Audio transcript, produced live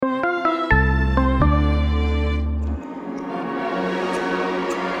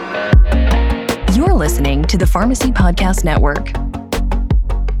listening to the Pharmacy Podcast Network.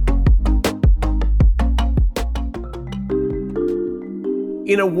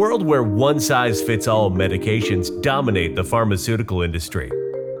 In a world where one-size-fits-all medications dominate the pharmaceutical industry,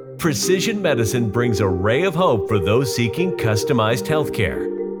 precision medicine brings a ray of hope for those seeking customized healthcare.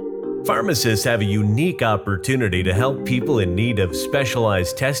 Pharmacists have a unique opportunity to help people in need of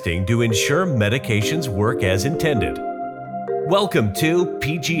specialized testing to ensure medications work as intended. Welcome to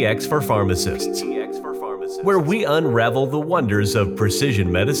PGX for Pharmacists, where we unravel the wonders of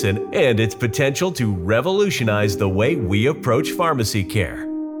precision medicine and its potential to revolutionize the way we approach pharmacy care.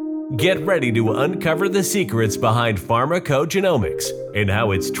 Get ready to uncover the secrets behind pharmacogenomics and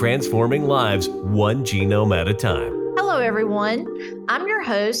how it's transforming lives one genome at a time. Hello, everyone. I'm your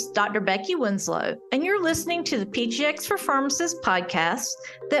host, Dr. Becky Winslow, and you're listening to the PGX for Pharmacists podcast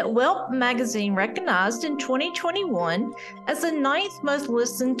that Whelp magazine recognized in 2021 as the 9th most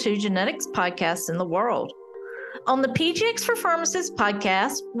listened to genetics podcast in the world. On the PGX for Pharmacists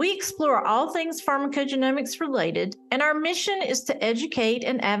podcast, we explore all things pharmacogenomics related, and our mission is to educate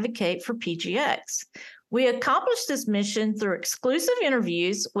and advocate for PGX. We accomplish this mission through exclusive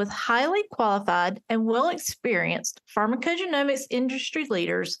interviews with highly qualified and well-experienced pharmacogenomics industry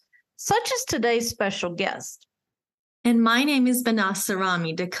leaders, such as today's special guest. And my name is Banas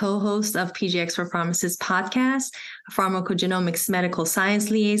Sarami, the co-host of PGX for Pharmacists podcast, a pharmacogenomics medical science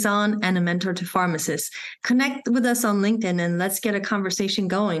liaison, and a mentor to pharmacists. Connect with us on LinkedIn and let's get a conversation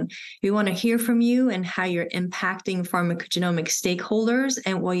going. We want to hear from you and how you're impacting pharmacogenomic stakeholders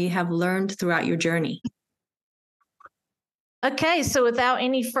and what you have learned throughout your journey. Okay, so without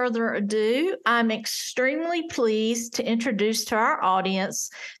any further ado, I'm extremely pleased to introduce to our audience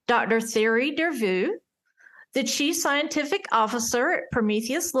Dr. Thierry Dervieux, the Chief Scientific Officer at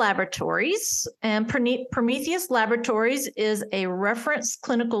Prometheus Laboratories. And Prometheus Laboratories is a reference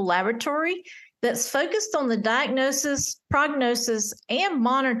clinical laboratory that's focused on the diagnosis, prognosis, and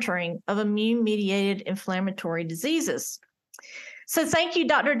monitoring of immune-mediated inflammatory diseases. So thank you,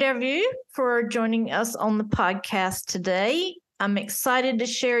 Dr. Dervieux, for joining us on the podcast today. I'm excited to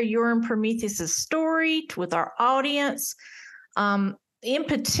share your and Prometheus's story with our audience. In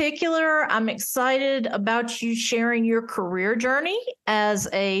particular, I'm excited about you sharing your career journey as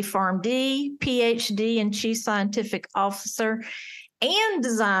a PharmD, PhD, and Chief Scientific Officer and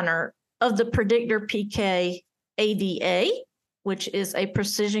designer of the Predictor PK ADA, which is a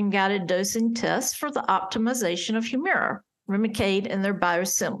precision-guided dosing test for the optimization of Humira, Remicade, and their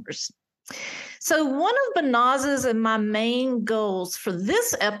biosimilars. So one of Banaz's and my main goals for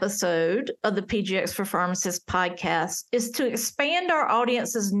this episode of the PGX for Pharmacists podcast is to expand our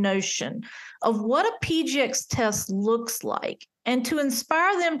audience's notion of what a PGX test looks like and to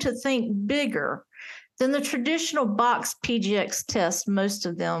inspire them to think bigger than the traditional box PGX test most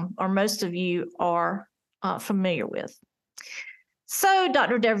of you are familiar with. So,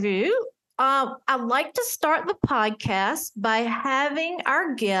 Dr. Dervieux, I'd like to start the podcast by having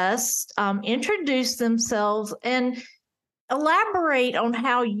our guests introduce themselves and elaborate on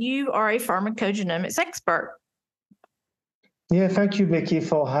how you are a pharmacogenomics expert. Yeah, thank you, Becky,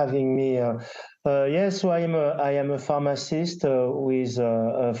 for having me. So I am a pharmacist with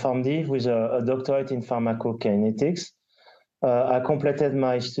a PharmD with a doctorate in pharmacokinetics. I completed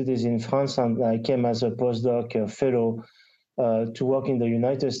my studies in France and I came as a postdoc fellow to work in the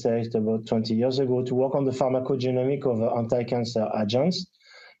United States about 20 years ago to work on the pharmacogenomic of anti-cancer agents,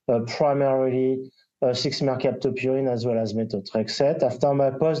 primarily 6-mercaptopurine as well as methotrexate. After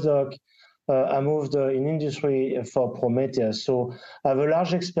my postdoc, I moved in industry for Prometheus. So I have a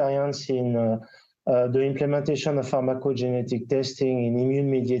large experience in the implementation of pharmacogenetic testing in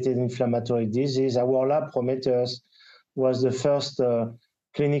immune-mediated inflammatory disease. Our lab, Prometheus, was the first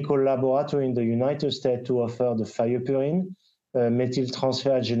clinical laboratory in the United States to offer the thiopurine,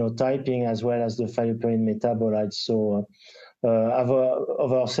 methyltransfer genotyping, as well as the thiopurine metabolites. So I have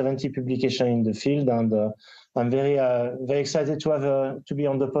over 70 publications in the field, and I'm very excited to be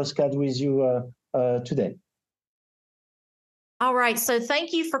on the postcard with you today. All right, so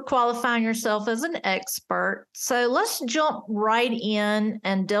thank you for qualifying yourself as an expert. So let's jump right in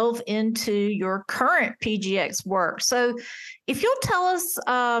and delve into your current PGX work. So if you'll tell us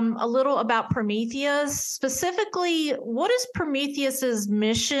a little about Prometheus, specifically, what is Prometheus's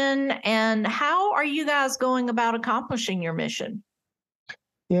mission and how are you guys going about accomplishing your mission?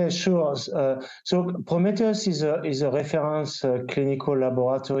 Yeah, sure. So Prometheus is a reference clinical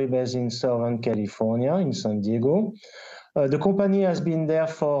laboratory based in Southern California, in San Diego. The company has been there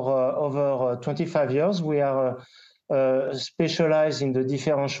for over 25 years. We are specialized in the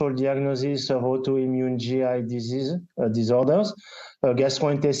differential diagnosis of autoimmune GI disorders,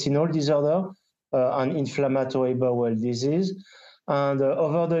 gastrointestinal disorder, on inflammatory bowel disease. And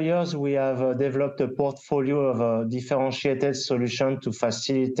over the years, we have developed a portfolio of differentiated solutions to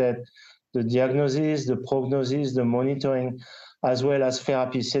facilitate the diagnosis, the prognosis, the monitoring, as well as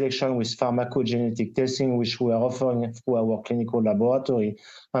therapy selection with pharmacogenetic testing, which we are offering through our clinical laboratory.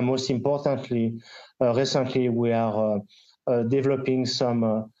 And most importantly, recently, we are developing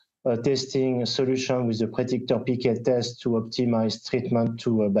some testing solution with the predictor PK test to optimize treatment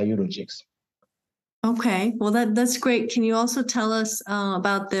to biologics. Okay, well, that's great. Can you also tell us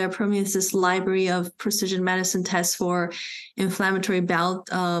about the Prometheus library of precision medicine tests for inflammatory bowel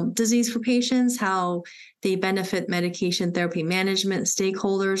disease for patients, how they benefit medication therapy management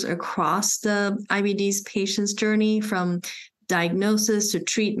stakeholders across the IBD's patient's journey from diagnosis to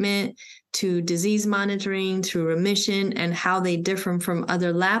treatment to disease monitoring to remission, and how they differ from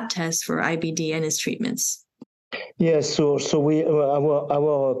other lab tests for IBD and its treatments? Yes, so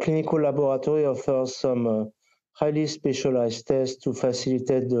our clinical laboratory offers some highly specialized tests to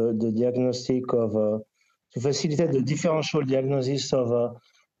facilitate the diagnostic of to facilitate the differential diagnosis of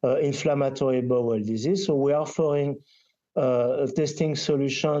inflammatory bowel disease. So we are offering a testing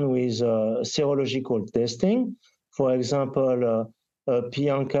solution with serological testing, for example,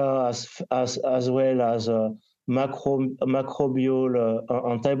 Pianka as well as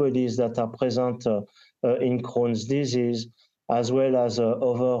microbial antibodies that are present in Crohn's disease, as well as other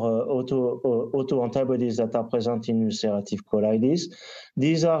autoantibodies that are present in ulcerative colitis.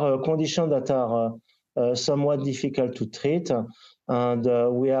 These are conditions that are somewhat difficult to treat, and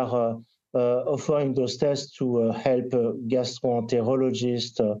we are offering those tests to help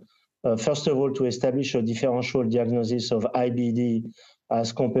gastroenterologists, first of all, to establish a differential diagnosis of IBD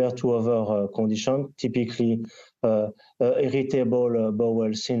as compared to other conditions, typically irritable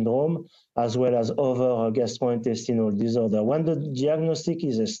bowel syndrome, as well as other gastrointestinal disorder. When the diagnostic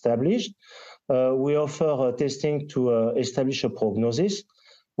is established, we offer testing to establish a prognosis,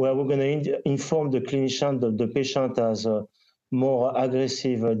 where we're going to inform the clinician that the patient has a more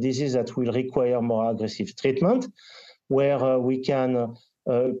aggressive disease that will require more aggressive treatment, where we can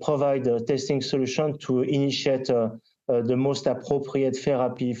provide a testing solution to initiate the most appropriate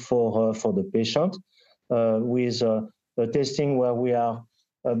therapy for the patient, with a testing where we are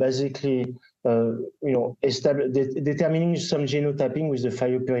basically determining some genotyping with the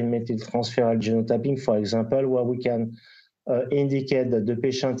thiopurine methyltransferase genotyping, for example, where we can indicate that the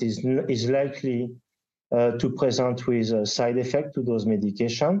patient is likely to present with a side effect to those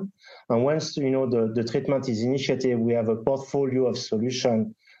medications. And once the treatment is initiated, we have a portfolio of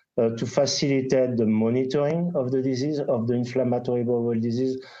solutions to facilitate the monitoring of the disease, of the inflammatory bowel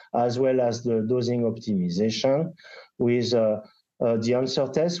disease, as well as the dosing optimization with the answer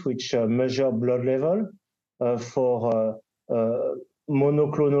test, which measure blood level for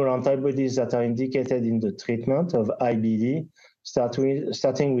monoclonal antibodies that are indicated in the treatment of IBD,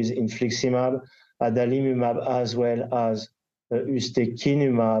 starting with infliximab, adalimumab, as well as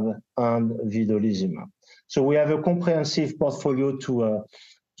ustekinumab and vedolizumab. So we have a comprehensive portfolio to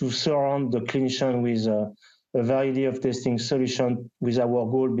surround the clinician with a variety of testing solutions, with our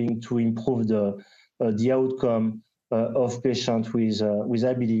goal being to improve the outcome of patients with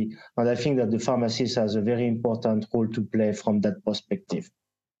IBD. And I think that the pharmacist has a very important role to play from that perspective.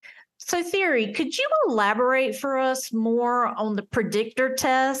 So Thierry, could you elaborate for us more on the predictor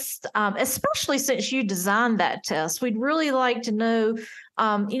test, especially since you designed that test? We'd really like to know,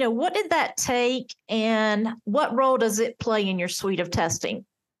 what did that take and what role does it play in your suite of testing?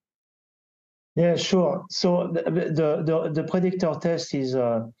 Yeah, sure. So the predictor test is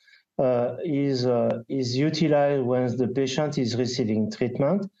utilized when the patient is receiving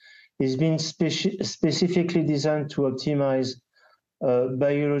treatment. It's been specifically designed to optimize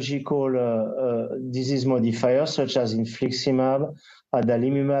biological disease modifiers such as infliximab,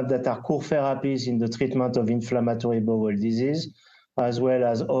 adalimumab, that are core therapies in the treatment of inflammatory bowel disease, as well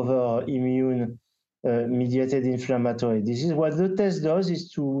as other immune mediated inflammatory disease. What the test does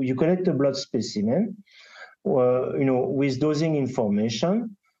is you collect a blood specimen, with dosing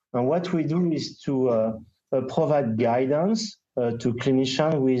information, and what we do is to provide guidance to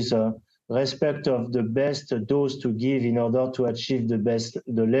clinicians with respect of the best dose to give in order to achieve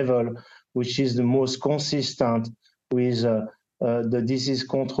the level which is the most consistent with the disease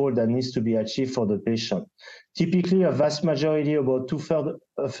control that needs to be achieved for the patient. Typically, a vast majority, about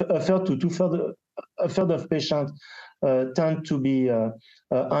a third of patients tend to be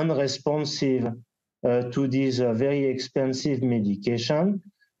unresponsive to these very expensive medication,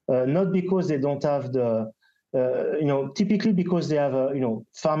 not because they don't have typically because they have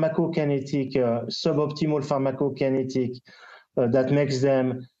pharmacokinetic, suboptimal pharmacokinetic that makes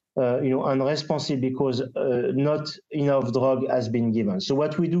them unresponsive because not enough drug has been given. So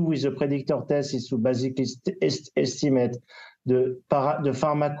what we do with the predictor test is to basically estimate the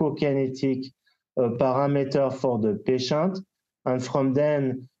pharmacokinetic parameter for the patient, and from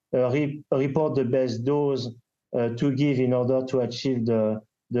then report the best dose to give in order to achieve the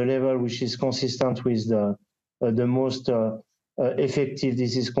level which is consistent with the most effective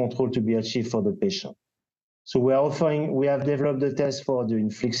disease control to be achieved for the patient. So we have developed the test for the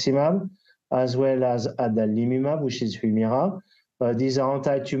infliximab as well as adalimumab, which is Humira. These are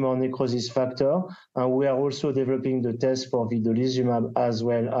anti-tumor necrosis factor, and we are also developing the test for vedolizumab as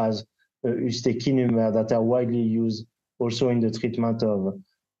well as ustekinumab that are widely used also in the treatment of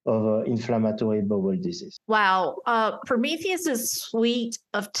inflammatory bowel disease. Wow. Prometheus's suite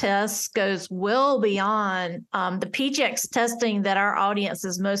of tests goes well beyond the PGX testing that our audience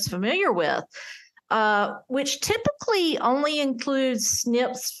is most familiar with, which typically only includes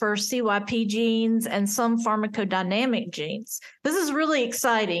SNPs for CYP genes and some pharmacodynamic genes. This is really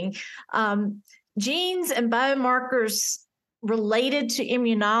exciting. Genes and biomarkers related to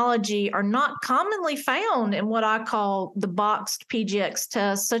immunology are not commonly found in what I call the boxed PGX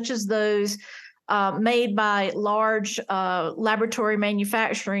tests, such as those made by large laboratory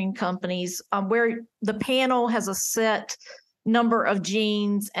manufacturing companies, where the panel has a set number of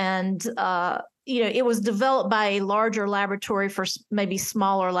genes, and it was developed by a larger laboratory for maybe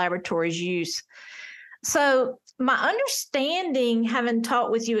smaller laboratories' use. So my understanding, having talked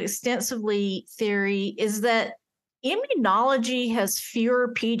with you extensively, Thierry, is that immunology has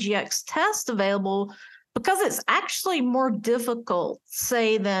fewer PGX tests available because it's actually more difficult,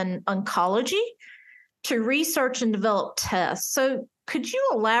 say, than oncology to research and develop tests. So could you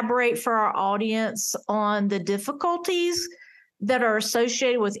elaborate for our audience on the difficulties that are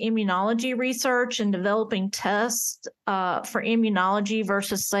associated with immunology research and developing tests for immunology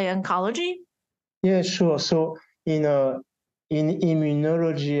versus, say, oncology? Yeah, sure. So in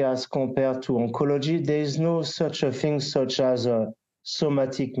immunology as compared to oncology, there is no such a thing such as a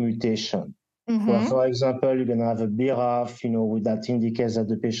somatic mutation. Where, for example, you're going to have a BRAF, with that indicates that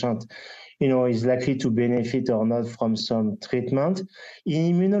the patient, is likely to benefit or not from some treatment.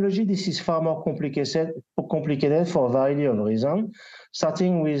 In immunology, this is far more complicated for a variety of reasons,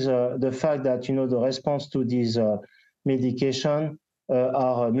 starting with the fact that, the response to these medication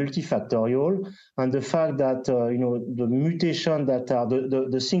are multifactorial, and the fact that the mutation that are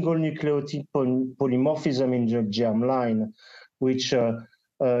the single nucleotide polymorphism in the germline, which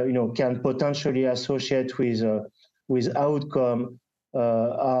can potentially associate with outcome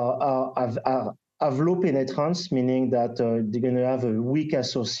have low penetrance, meaning that they're going to have a weak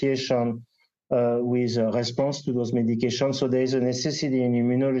association with response to those medications. So there is a necessity in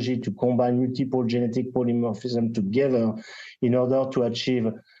immunology to combine multiple genetic polymorphism together in order to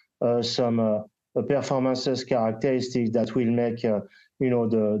achieve some performances characteristics that will make the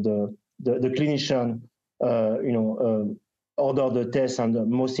clinician order the test, and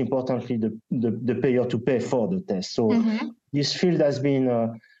most importantly the payer to pay for the test. So this field has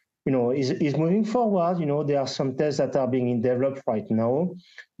been is moving forward. There are some tests that are being developed right now,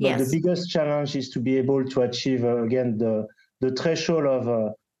 but the biggest challenge is to be able to achieve again the threshold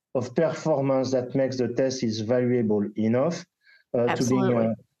of performance that makes the test is valuable enough to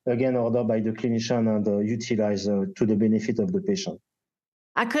being again ordered by the clinician and utilized to the benefit of the patient.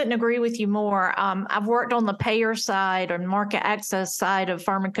 I couldn't agree with you more. I've worked on the payer side or market access side of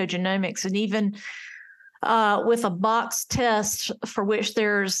pharmacogenomics, and even with a box test for which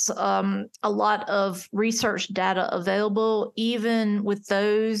there's a lot of research data available, even with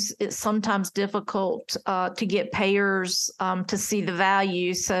those, it's sometimes difficult to get payers to see the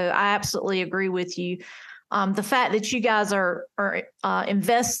value. So I absolutely agree with you. The fact that you guys are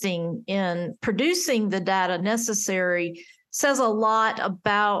investing in producing the data necessary says a lot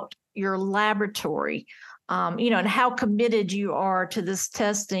about your laboratory, and how committed you are to this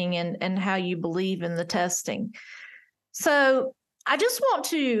testing and how you believe in the testing. So I just want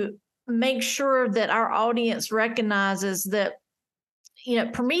to make sure that our audience recognizes that,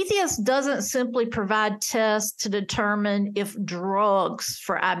 Prometheus doesn't simply provide tests to determine if drugs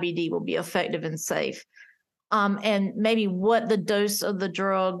for IBD will be effective and safe. And maybe what the dose of the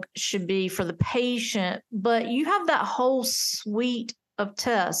drug should be for the patient, but you have that whole suite of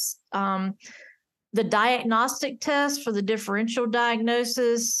tests. The diagnostic test for the differential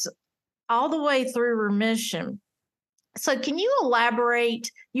diagnosis, all the way through remission. So can you elaborate?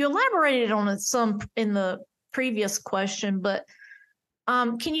 You elaborated on it some in the previous question, but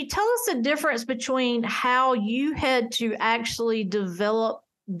can you tell us the difference between how you had to actually develop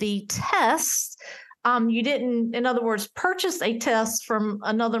the tests you didn't, in other words, purchase a test from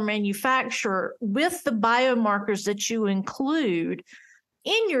another manufacturer with the biomarkers that you include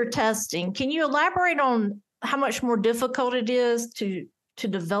in your testing. Can you elaborate on how much more difficult it is to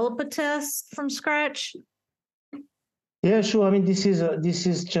develop a test from scratch? Yeah, sure. I mean, this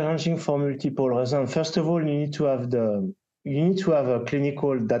is challenging for multiple reasons. First of all, you need to have a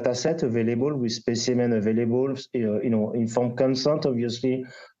clinical data set available with specimen available, informed consent obviously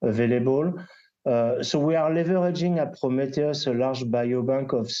available. So we are leveraging at Prometheus a large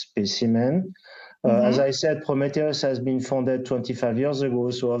biobank of specimen. As I said, Prometheus has been founded 25 years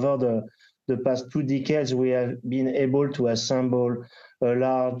ago. So over the past 2 decades, we have been able to assemble a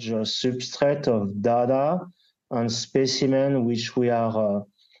large substrate of data and specimen, which we are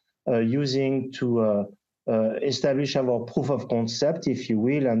using to establish our proof of concept, if you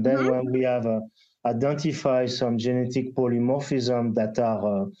will. And then when we have identified some genetic polymorphism that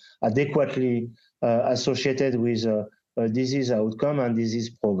are adequately associated with disease outcome and disease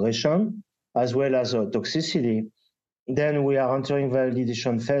progression, as well as toxicity, then we are entering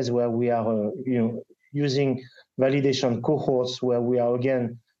validation phase where we are using validation cohorts where we are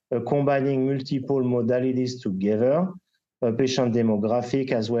again combining multiple modalities together, patient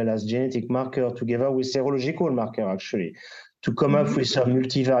demographic as well as genetic marker together with serological marker actually, to come up with some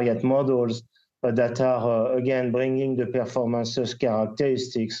multivariate models that are again bringing the performances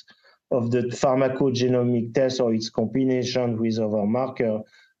characteristics of the pharmacogenomic test or its combination with other marker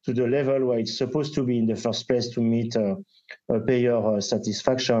to the level where it's supposed to be in the first place to meet payer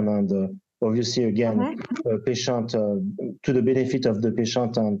satisfaction and obviously again patient to the benefit of the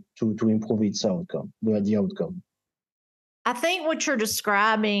patient and to improve its outcome, the outcome. I think what you're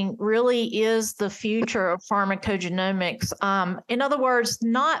describing really is the future of pharmacogenomics. In other words,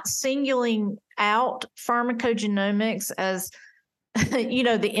 not singling out pharmacogenomics as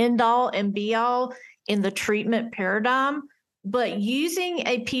the end all and be all in the treatment paradigm, but using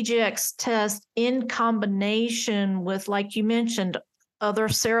a PGX test in combination with, like you mentioned, other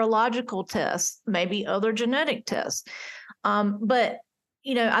serological tests, maybe other genetic tests. But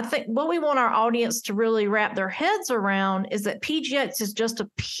I think what we want our audience to really wrap their heads around is that PGX is just a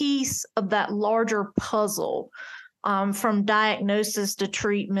piece of that larger puzzle, from diagnosis to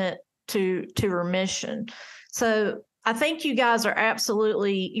treatment to remission. So I think you guys are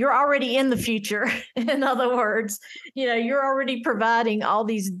you're already in the future. In other words, you're already providing all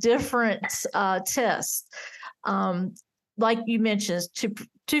these different tests, like you mentioned,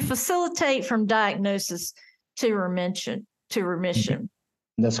 to facilitate from diagnosis to remission.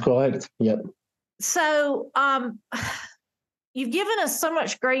 That's correct. Yep. So you've given us so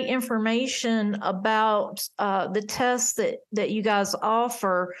much great information about the tests that you guys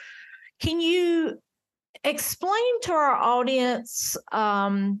offer. Can you explain to our audience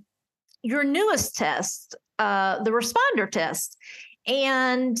your newest test, the responder test,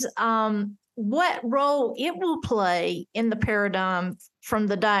 and what role it will play in the paradigm from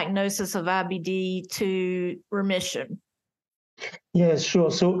the diagnosis of IBD to remission? Yes, sure.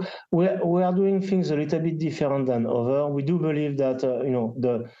 So we are doing things a little bit different than other. We do believe that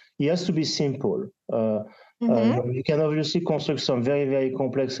it has to be simple. You can obviously construct some very, very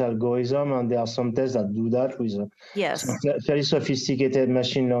complex algorithm, and there are some tests that do that with some fairly sophisticated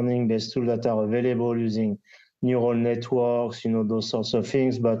machine learning based tools that are available using neural networks, those sorts of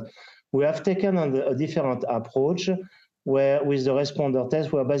things. But we have taken a different approach where with the responder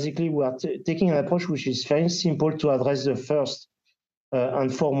test, where basically we are taking an approach which is very simple to address the first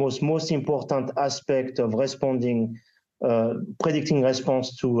and foremost, most important aspect of predicting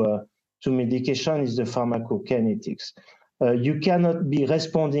response to medication is the pharmacokinetics. You cannot be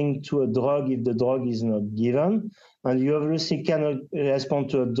responding to a drug if the drug is not given, and you obviously cannot respond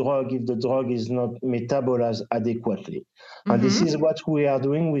to a drug if the drug is not metabolized adequately. And this is what we are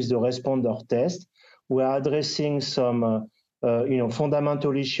doing with the responder test. We are addressing some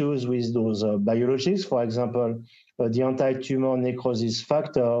fundamental issues with those biologics, for example, the anti-tumor necrosis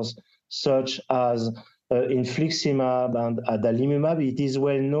factors such as infliximab and adalimumab. It is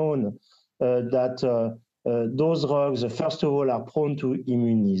well known that those drugs, first of all, are prone to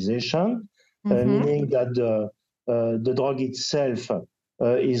immunization, meaning that the drug itself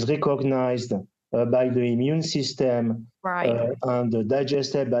is recognized by the immune system and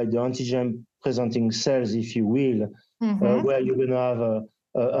digested by the antigen-presenting cells, if you will, where you're going to have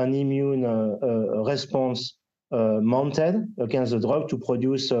an immune response mounted against the drug to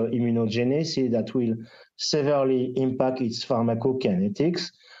produce immunogenicity that will severely impact its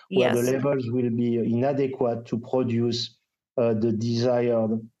pharmacokinetics, where the levels will be inadequate to produce the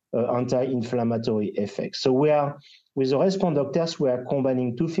desired anti-inflammatory effects. So we are, with the responder test, we are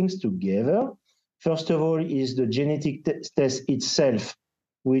combining two things together. First of all is the genetic test itself,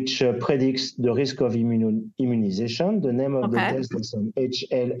 which predicts the risk of immunization. The name of the test is an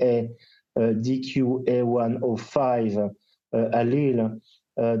HLA DQ-A105 allele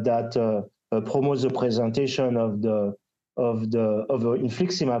that promotes the presentation of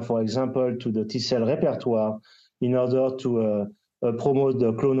infliximab, for example, to the T-cell repertoire in order to promote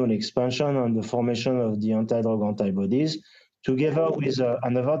the clonal expansion and the formation of the anti-drug antibodies, together with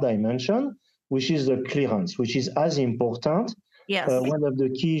another dimension, which is the clearance, which is as important. Yes. One of the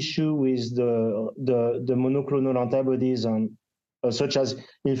key issues with the monoclonal antibodies, such as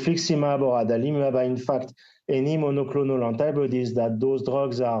infliximab or adalimumab, are in fact any monoclonal antibodies that those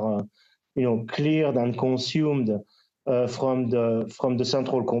drugs are cleared and consumed from the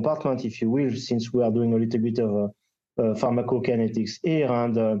central compartment, if you will, since we are doing a little bit of pharmacokinetics here.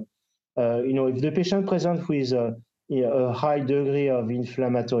 And if the patient presents with a high degree of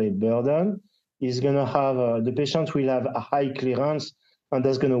inflammatory burden, is going to have the patient will have a high clearance, and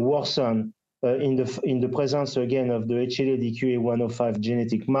that's going to worsen in the presence again of the HLA-DQ-A105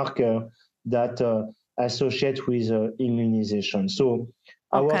 genetic marker that associate with immunization. So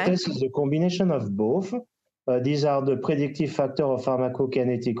our test is a combination of both. These are the predictive factor of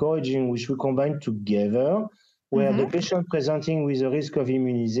pharmacokinetic origin, which we combine together, where the patient presenting with a risk of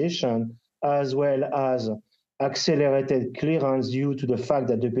immunization, as well as accelerated clearance due to the fact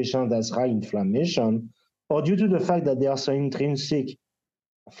that the patient has high inflammation, or due to the fact that there are some intrinsic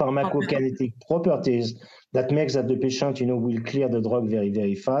pharmacokinetic properties that makes that the patient, will clear the drug very,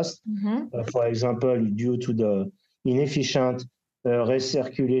 very fast. For example, due to the inefficient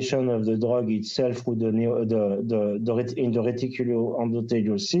recirculation of the drug itself with in the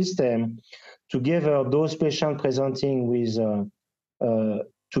reticuloendothelial system. Together, those patients presenting with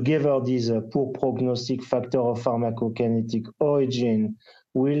these poor prognostic factor of pharmacokinetic origin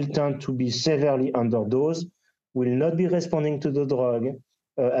will tend to be severely underdosed, will not be responding to the drug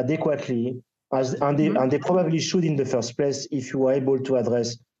adequately, and they probably should in the first place if you are able to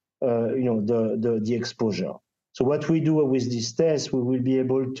address the exposure. So what we do with this test, we will be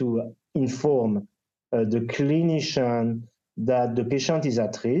able to inform the clinician that the patient is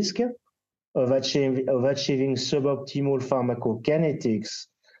at risk of achieving suboptimal pharmacokinetics,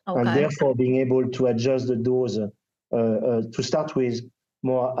 and therefore being able to adjust the dose to start with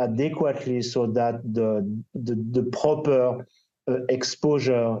more adequately, so that the proper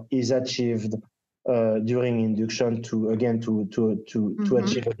exposure is achieved during induction to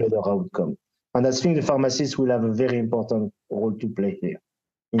achieve a better outcome. And I think the pharmacists will have a very important role to play here.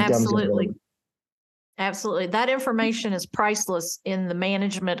 Absolutely. That information is priceless in the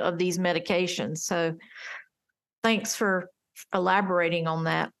management of these medications. So thanks for elaborating on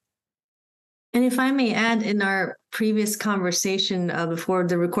that. And if I may add, in our previous conversation before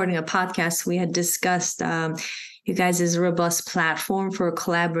the recording of podcasts, we had discussed you guys' robust platform for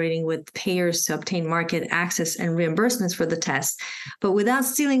collaborating with payers to obtain market access and reimbursements for the test. But without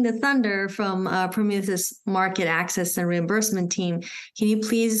stealing the thunder from Prometheus market access and reimbursement team, can you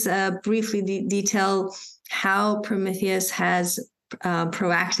please briefly detail how Prometheus has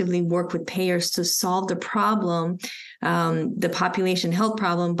proactively worked with payers to solve the problem, the population health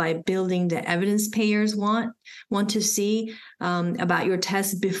problem, by building the evidence payers want to see about your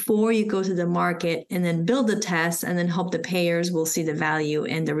test before you go to the market, and then build the test, and then hope the payers will see the value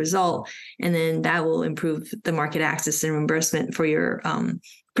and the result, and then that will improve the market access and reimbursement for your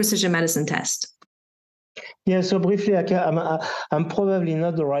precision medicine test? Yeah, so briefly, I'm probably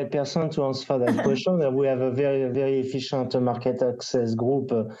not the right person to answer that question. We have a very, very efficient market access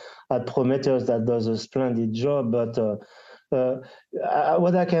group at Prometheus that does a splendid job. But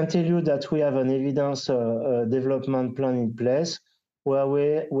what I can tell you that we have an evidence development plan in place,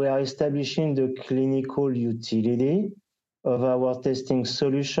 where we are establishing the clinical utility of our testing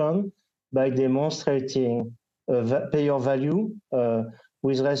solution by demonstrating payer value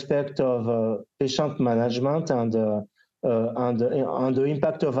with respect of patient management and the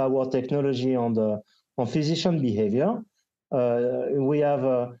impact of our technology on physician behavior. We have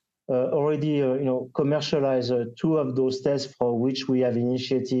already commercialized two of those tests, for which we have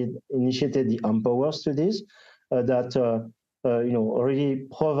initiated the Empower studies that already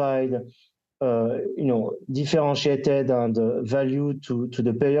provide differentiated and value to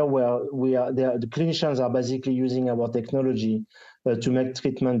the payer, where the clinicians are basically using our technology to make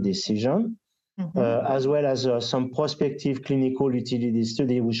treatment decision, as well as some prospective clinical utility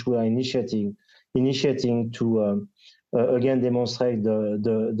study, which we are initiating to again demonstrate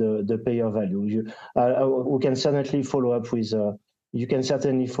the payer value. We can certainly follow up with you can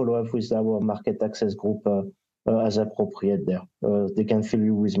certainly follow up with our market access group as appropriate there. They can fill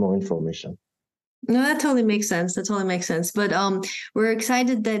you with more information. No, that totally makes sense. But we're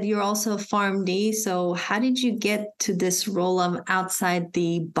excited that you're also a PharmD. So how did you get to this role of outside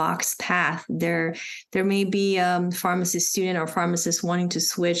the box path? There may be pharmacist student or pharmacist wanting to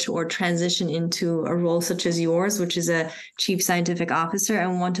switch or transition into a role such as yours, which is a chief scientific officer,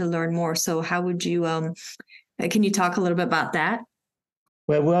 and want to learn more. So how would you, can you talk a little bit about that?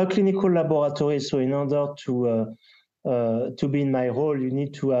 Well, we're a clinical laboratory, so in order to be in my role, you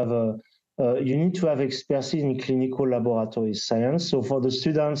need to have expertise in clinical laboratory science. So for the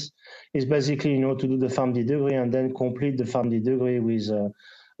students, it's basically to do the PharmD degree and then complete the PharmD degree with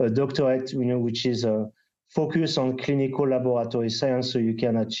a doctorate, which is focused on clinical laboratory science. So you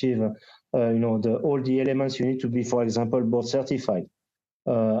can achieve, all the elements you need to be, for example, board certified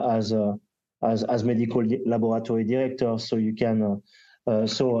as medical laboratory director. So you can.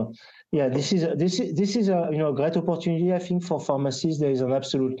 This is a great opportunity, I think, for pharmacists. There is an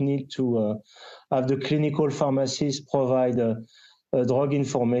absolute need to have the clinical pharmacists provide drug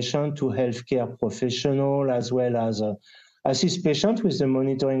information to healthcare professionals, as well as assist patients with the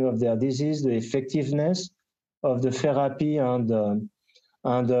monitoring of their disease, the effectiveness of the therapy, and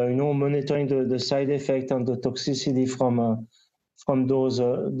monitoring the side effect and the toxicity from those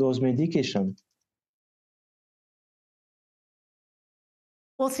medications.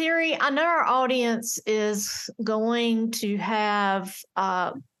 Well, Thierry, I know our audience is going to have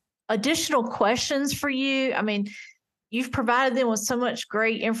additional questions for you. I mean, you've provided them with so much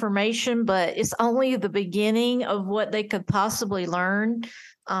great information, but it's only the beginning of what they could possibly learn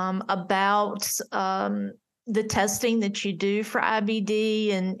about the testing that you do for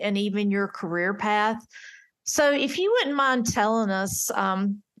IBD and even your career path. So if you wouldn't mind telling us,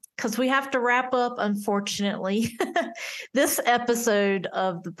 because we have to wrap up, unfortunately, this episode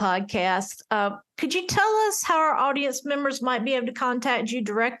of the podcast. Could you tell us how our audience members might be able to contact you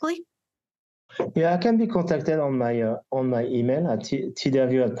directly? Yeah, I can be contacted on my email at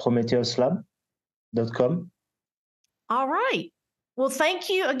tdervieux@prometheuslab.com. All right. Well, thank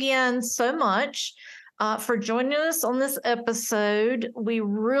you again so much for joining us on this episode. We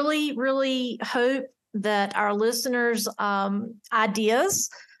really, really hope that our listeners' ideas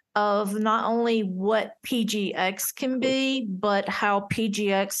of not only what PGX can be, but how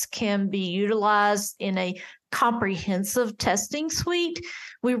PGX can be utilized in a comprehensive testing suite.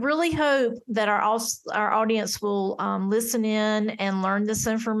 We really hope that our audience will listen in and learn this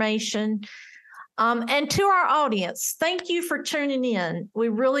information. And to our audience, thank you for tuning in. We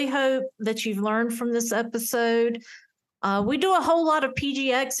really hope that you've learned from this episode. We do a whole lot of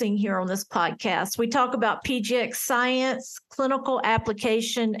PGXing here on this podcast. We talk about PGX science, clinical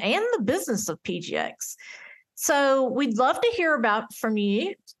application, and the business of PGX. So we'd love to hear from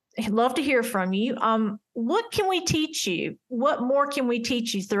you. What can we teach you? What more can we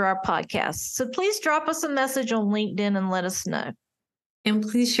teach you through our podcast? So please drop us a message on LinkedIn and let us know. And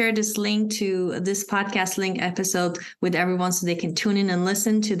please share this link to this podcast link episode with everyone so they can tune in and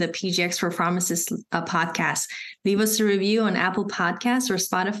listen to the PGX for Pharmacists podcast. Leave us a review on Apple Podcasts or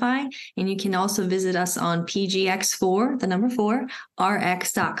Spotify. And you can also visit us on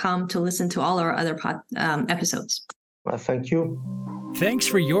PGX4rx.com to listen to all our other episodes. Well, thank you. Thanks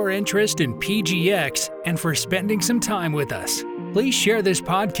for your interest in PGX and for spending some time with us. Please share this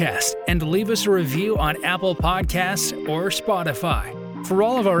podcast and leave us a review on Apple Podcasts or Spotify. For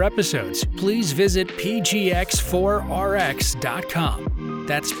all of our episodes, please visit pgx4rx.com.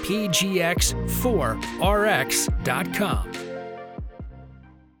 That's pgx4rx.com.